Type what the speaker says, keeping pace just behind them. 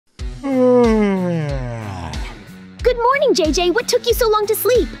Good morning, JJ. What took you so long to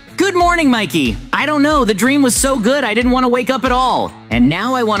sleep? Good morning, Mikey. I don't know, the dream was so good I didn't want to wake up at all. And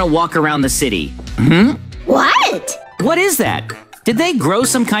now I want to walk around the city. What? What is that? Did they grow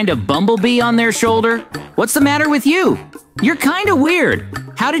some kind of bumblebee on their shoulder? What's the matter with you? You're kind of weird.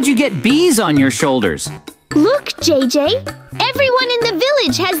 How did you get bees on your shoulders? Look, JJ. Everyone in the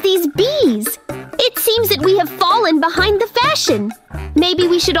village has these bees. It seems that we have fallen behind the fashion. Maybe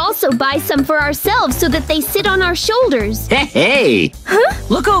we should also buy some for ourselves so that they sit on our shoulders. Hey! Huh?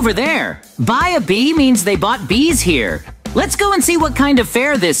 Look over there. Buy a bee means they bought bees here. Let's go and see what kind of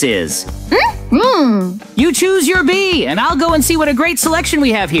fair this is. You choose your bee, and I'll go and see what a great selection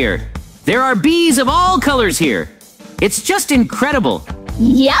we have here. There are bees of all colors here. It's just incredible.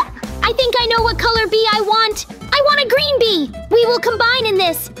 Yep. I think I know what color bee I want. I want a green bee. We will combine in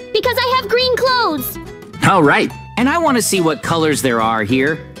this because I have green clothes. All right. And I want to see what colors there are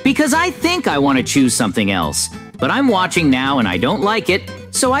here because I think I want to choose something else. But I'm watching now and I don't like it,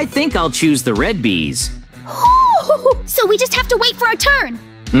 so I think I'll choose the red bees. So we just have to wait for our turn.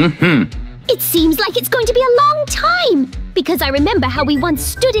 It seems like it's going to be a long time because I remember how we once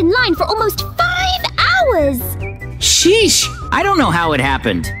stood in line for almost 5 hours. Sheesh! I don't know how it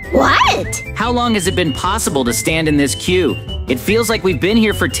happened. What? How long has it been possible to stand in this queue? It feels like we've been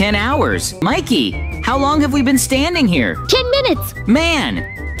here for 10 hours. Mikey, how long have we been standing here? 10 minutes.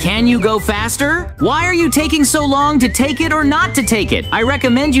 Man, can you go faster? Why are you taking so long to take it or not to take it? I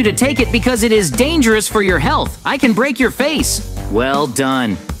recommend you to take it because it is dangerous for your health. I can break your face. Well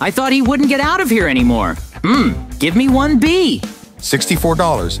done. I thought he wouldn't get out of here anymore. Give me one bee.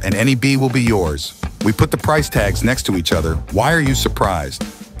 $64 and any bee will be yours. We put the price tags next to each other. Why are you surprised?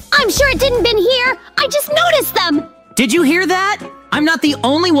 I'm sure it didn't been here. I just noticed them. Did you hear that? I'm not the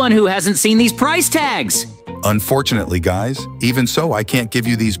only one who hasn't seen these price tags. Unfortunately, guys, even so, I can't give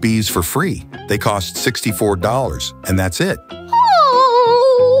you these bees for free. They cost $64, and that's it.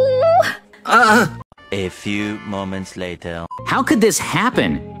 Oh. A few moments later. How could this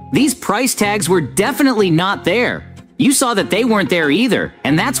happen? These price tags were definitely not there. You saw that they weren't there either,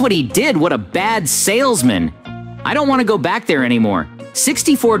 and that's what he did. What a bad salesman. I don't want to go back there anymore.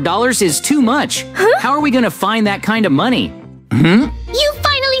 $64 is too much. How are we going to find that kind of money? You've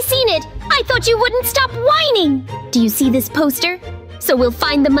finally seen it. I thought you wouldn't stop whining. Do you see this poster? So we'll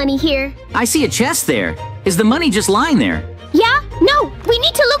find the money here. I see a chest there. Is the money just lying there? Yeah? No, we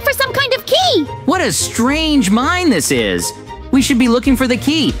need to look for some kind of key. What a strange mine this is. We should be looking for the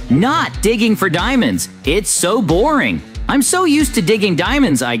key, not digging for diamonds. It's so boring. I'm so used to digging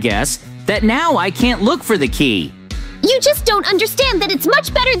diamonds, I guess, that now I can't look for the key. You just don't understand that it's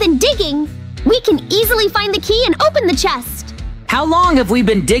much better than digging. We can easily find the key and open the chest. How long have we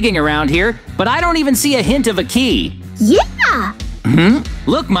been digging around here, but I don't even see a hint of a key? Yeah!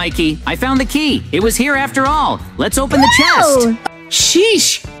 Look, Mikey, I found the key. It was here after all. Let's open the chest.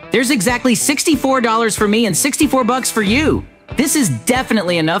 Sheesh! There's exactly $64 for me and $64 for you. This is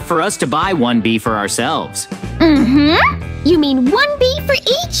definitely enough for us to buy one bee for ourselves. You mean one bee for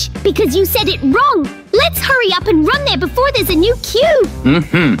each? Because you said it wrong. Let's hurry up and run there before there's a new queue.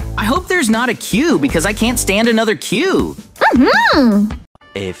 I hope there's not a queue because I can't stand another queue.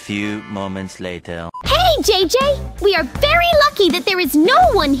 A few moments later. Hey, JJ! We are very lucky that there is no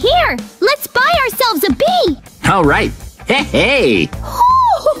one here. Let's buy ourselves a bee. All right. Hey!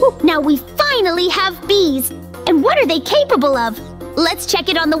 Now we finally have bees. And what are they capable of? Let's check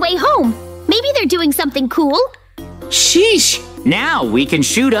it on the way home. Maybe they're doing something cool. Sheesh! Now we can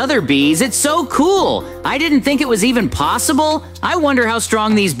shoot other bees. It's so cool. I didn't think it was even possible. I wonder how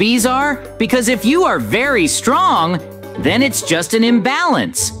strong these bees are, because if you are very strong, then it's just an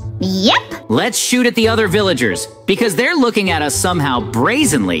imbalance. Yep. Let's shoot at the other villagers, because they're looking at us somehow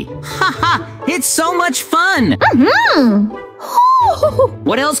brazenly. Haha! It's so much fun!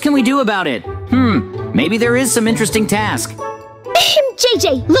 What else can we do about it? Maybe there is some interesting task.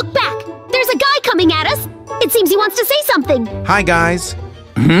 JJ, look back! There's a guy coming at us! It seems he wants to say something. Hi, guys.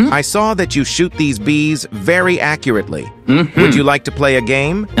 I saw that you shoot these bees very accurately. Would you like to play a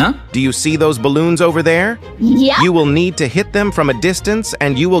game? Huh? Do you see those balloons over there? Yeah. You will need to hit them from a distance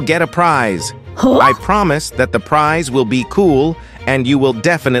and you will get a prize. Huh? I promise that the prize will be cool and you will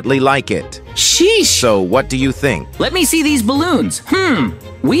definitely like it. Sheesh! So, what do you think? Let me see these balloons.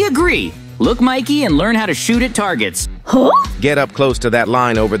 We agree. Look, Mikey, and learn how to shoot at targets. Huh? Get up close to that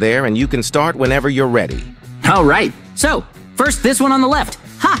line over there and you can start whenever you're ready. All right. So, first this one on the left.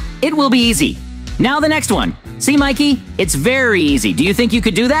 Ha! It will be easy. Now the next one. See, Mikey? It's very easy. Do you think you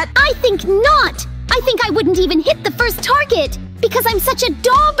could do that? I think not. I think I wouldn't even hit the first target because I'm such a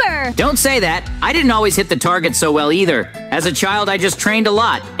dauber. Don't say that. I didn't always hit the target so well either. As a child, I just trained a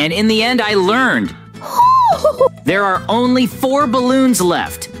lot, and in the end, I learned. There are only 4 balloons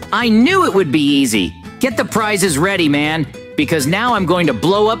left. I knew it would be easy. Get the prizes ready, man, because now I'm going to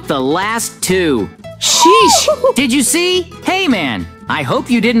blow up the last 2. Sheesh! Did you see? Hey, man, I hope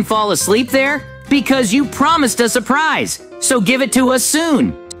you didn't fall asleep there, because you promised us a prize, so give it to us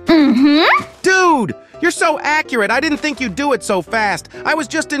soon. Dude, you're so accurate. I didn't think you'd do it so fast. I was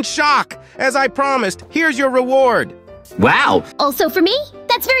just in shock. As I promised, here's your reward. Wow! Also for me?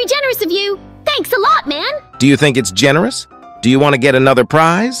 That's very generous of you. Thanks a lot, man. Do you think it's generous? Do you want to get another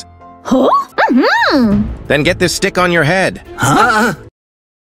prize? Huh? Then get this stick on your head. Huh?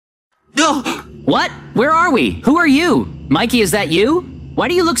 What? Where are we? Who are you? Mikey, is that you? Why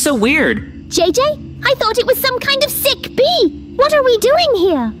do you look so weird? JJ, I thought it was some kind of sick bee. What are we doing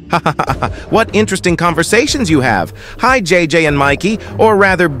here? What interesting conversations you have. Hi, JJ and Mikey, or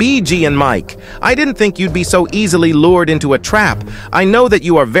rather BG and Mike. I didn't think you'd be so easily lured into a trap. I know that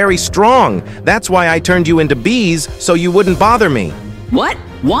you are very strong. That's why I turned you into bees, so you wouldn't bother me. What?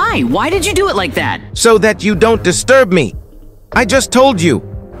 Why? Why did you do it like that? So that you don't disturb me. I just told you.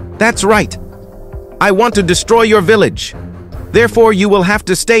 That's right. I want to destroy your village. Therefore, you will have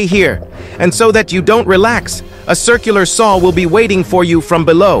to stay here. And so that you don't relax, a circular saw will be waiting for you from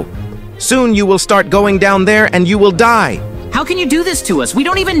below. Soon you will start going down there and you will die. How can you do this to us? We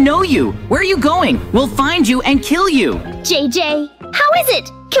don't even know you. Where are you going? We'll find you and kill you. JJ, how is it?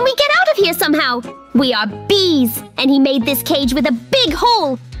 Can we get out of here somehow? We are bees, and he made this cage with a big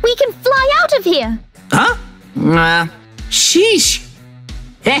hole. We can fly out of here. Huh? Sheesh.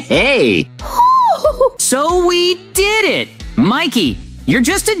 Hey. So we did it. Mikey, you're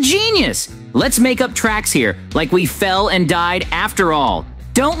just a genius. Let's make up tracks here, like we fell and died after all.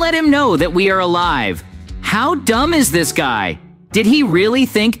 Don't let him know that we are alive. How dumb is this guy? Did he really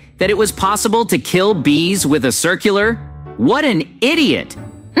think that it was possible to kill bees with a circular? What an idiot.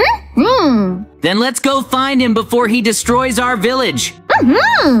 Then let's go find him before he destroys our village.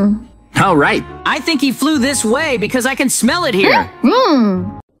 All right, I think he flew this way because I can smell it here.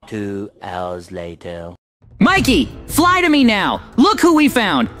 2 hours later. Mikey, fly to me now. Look who we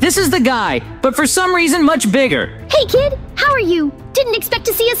found. This is the guy, but for some reason much bigger. Hey, kid, how are you? Didn't expect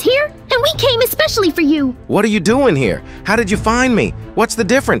to see us here, and we came especially for you. What are you doing here? How did you find me? What's the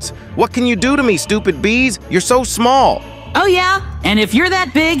difference? What can you do to me, stupid bees? You're so small. Oh yeah? And if you're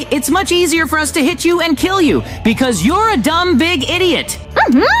that big, it's much easier for us to hit you and kill you, because you're a dumb big idiot.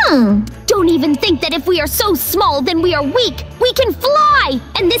 Don't even think that if we are so small, then we are weak. We can fly,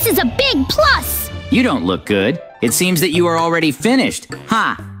 and this is a big plus. You don't look good. It seems that you are already finished.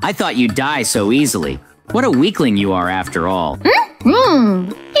 Ha! I thought you'd die so easily. What a weakling you are after all.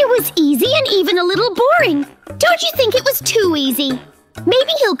 It was easy and even a little boring. Don't you think it was too easy?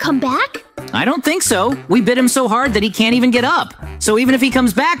 Maybe he'll come back. I don't think so. We bit him so hard that he can't even get up. So even if he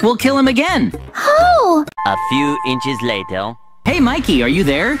comes back, we'll kill him again. Oh! A few inches later. Hey, Mikey, are you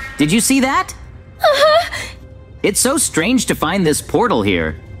there? Did you see that? It's so strange to find this portal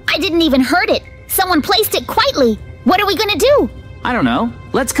here. I didn't even hurt it. Someone placed it quietly. What are we gonna do? I don't know.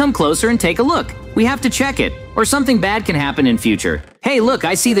 Let's come closer and take a look. We have to check it, or something bad can happen in future. Hey, look,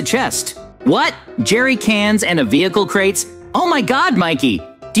 I see the chest. What? Jerry cans and a vehicle crates? Oh my God, Mikey!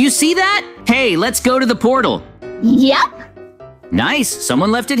 Do you see that? Hey, let's go to the portal. Yep. Nice,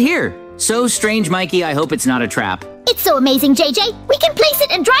 someone left it here. So strange, Mikey, I hope it's not a trap. It's so amazing, JJ. We can place it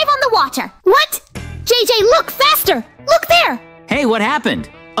and drive on the water. What? JJ, look, faster! Look there! Hey, what happened?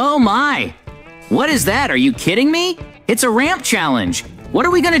 Oh my! What is that? Are you kidding me? It's a ramp challenge. What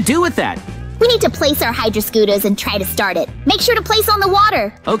are we gonna do with that? We need to place our hydro scooters and try to start it. Make sure to place on the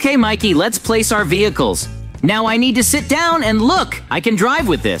water. Okay, Mikey, let's place our vehicles. Now I need to sit down and look, I can drive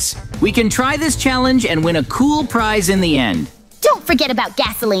with this. We can try this challenge and win a cool prize in the end. Don't forget about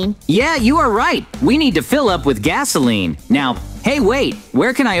gasoline. Yeah, you are right. We need to fill up with gasoline. Now, hey, wait,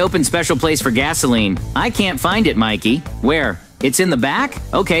 where can I open special place for gasoline? I can't find it, Mikey. Where? It's in the back?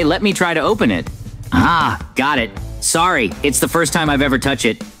 Okay, let me try to open it. Ah, got it. Sorry, it's the first time I've ever touched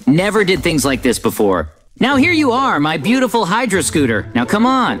it. Never did things like this before. Now here you are, my beautiful hydro scooter. Now come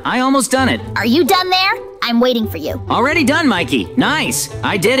on, I almost done it. Are you done there? I'm waiting for you. Already done, Mikey. Nice,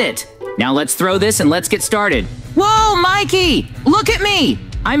 I did it. Now let's throw this and let's get started. Whoa, Mikey, look at me.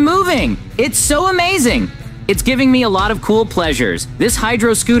 I'm moving. It's so amazing. It's giving me a lot of cool pleasures. This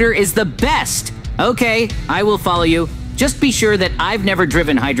hydro scooter is the best. Okay, I will follow you. Just be sure that I've never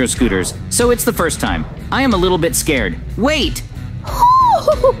driven hydro scooters, so it's the first time. I am a little bit scared. Wait!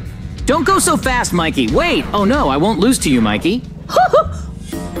 Don't go so fast, Mikey. Wait! Oh no, I won't lose to you, Mikey.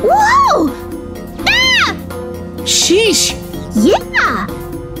 Whoa! Ah! Sheesh! Yeah!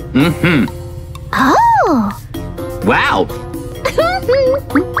 Oh! Wow!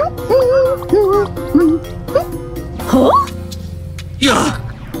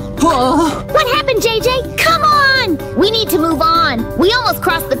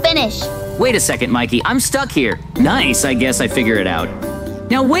 Wait a second, Mikey. I'm stuck here. Nice, I guess I figure it out.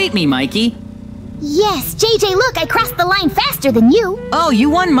 Now wait me, Mikey. Yes, JJ, look, I crossed the line faster than you. Oh, you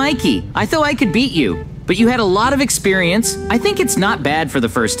won, Mikey. I thought I could beat you. But you had a lot of experience. I think it's not bad for the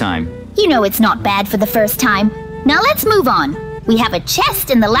first time. You know it's not bad for the first time. Now let's move on. We have a chest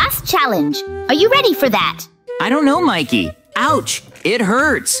in the last challenge. Are you ready for that? I don't know, Mikey. Ouch, it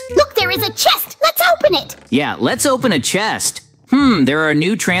hurts. Look, there is a chest. Let's open it. Yeah, let's open a chest. There are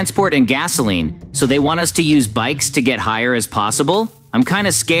new transport and gasoline. So they want us to use bikes to get higher as possible? I'm kind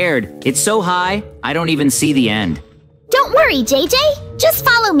of scared. It's so high, I don't even see the end. Don't worry, JJ. Just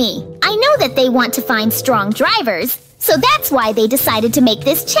follow me. I know that they want to find strong drivers, so that's why they decided to make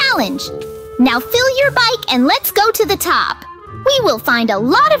this challenge. Now fill your bike and let's go to the top. We will find a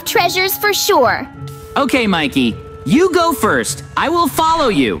lot of treasures for sure. Okay, Mikey, you go first. I will follow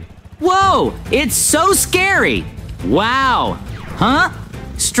you. Whoa, it's so scary. Wow. Huh?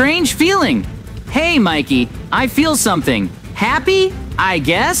 Strange feeling. Hey, Mikey, I feel something. Happy, I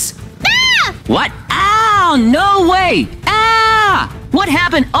guess? Ah! What? Ow, no way! Ah! What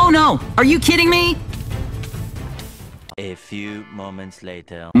happened? Oh no, are you kidding me? A few moments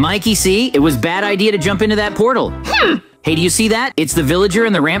later. Mikey, see? It was a bad idea to jump into that portal. Hey, do you see that? It's the villager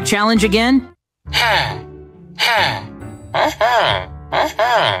in the ramp challenge again.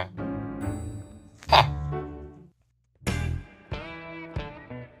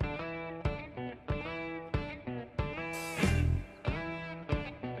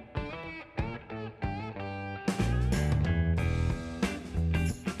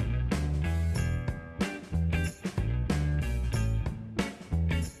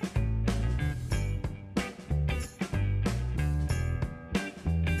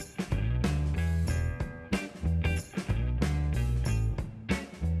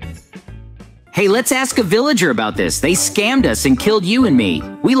 Hey, let's ask a villager about this. They scammed us and killed you and me.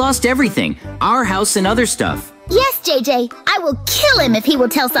 We lost everything, our house and other stuff. Yes, JJ. I will kill him if he will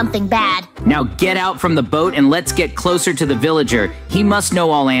tell something bad. Now get out from the boat and let's get closer to the villager. He must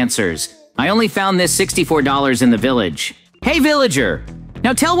know all answers. I only found this $64 in the village. Hey, villager.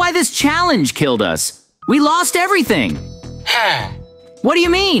 Now tell why this challenge killed us. We lost everything. What do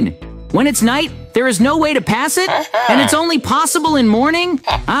you mean? When it's night, there is no way to pass it? And it's only possible in morning?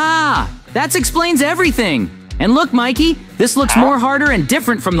 Ah, that explains everything. And look, Mikey, this looks more harder and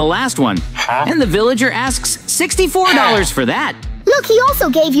different from the last one. And the villager asks $64 for that. Look, he also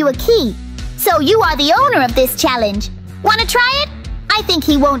gave you a key. So you are the owner of this challenge. Want to try it? I think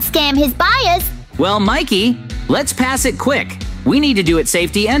he won't scam his buyers. Well, Mikey, let's pass it quick. We need to do it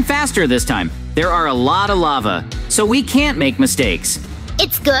safety and faster this time. There are a lot of lava, so we can't make mistakes.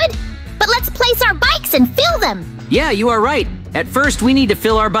 It's good, but let's place our bikes and fill them. Yeah, you are right. At first, we need to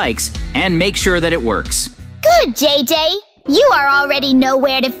fill our bikes and make sure that it works. Good, JJ. You are already know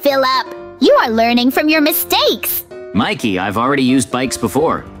where to fill up. You are learning from your mistakes. Mikey, I've already used bikes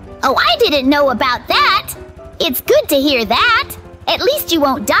before. Oh, I didn't know about that. It's good to hear that. At least you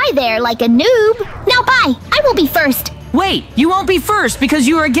won't die there like a noob. Now bye. I will be first. Wait, you won't be first because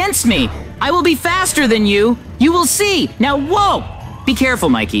you are against me. I will be faster than you. You will see. Now, whoa! Be careful,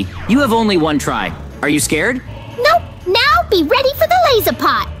 Mikey. You have only one try. Are you scared? Nope. Now be ready for the laser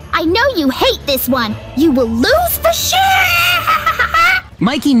pot. I know you hate this one. You will lose for sure.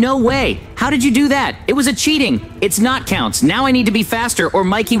 Mikey, no way. How did you do that? It was a cheating. It's not counts. Now I need to be faster or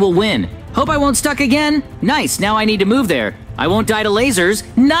Mikey will win. Hope I won't stuck again. Nice. Now I need to move there. I won't die to lasers.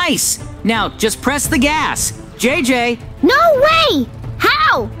 Nice. Now just press the gas. JJ. No way.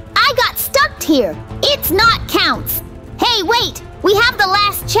 How? I got stuck here. It's not counts. Hey, wait. We have the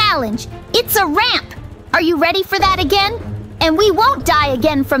last challenge. It's a ramp. Are you ready for that again? And we won't die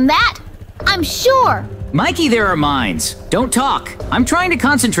again from that. I'm sure. Mikey, there are mines. Don't talk. I'm trying to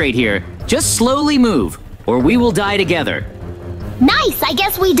concentrate here. Just slowly move, or we will die together. Nice, I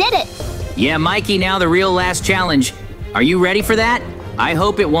guess we did it. Yeah, Mikey, now the real last challenge. Are you ready for that? I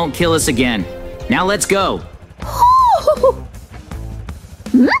hope it won't kill us again. Now let's go.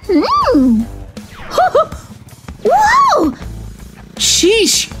 Whoa!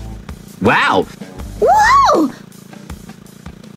 Sheesh! Wow! Whoa!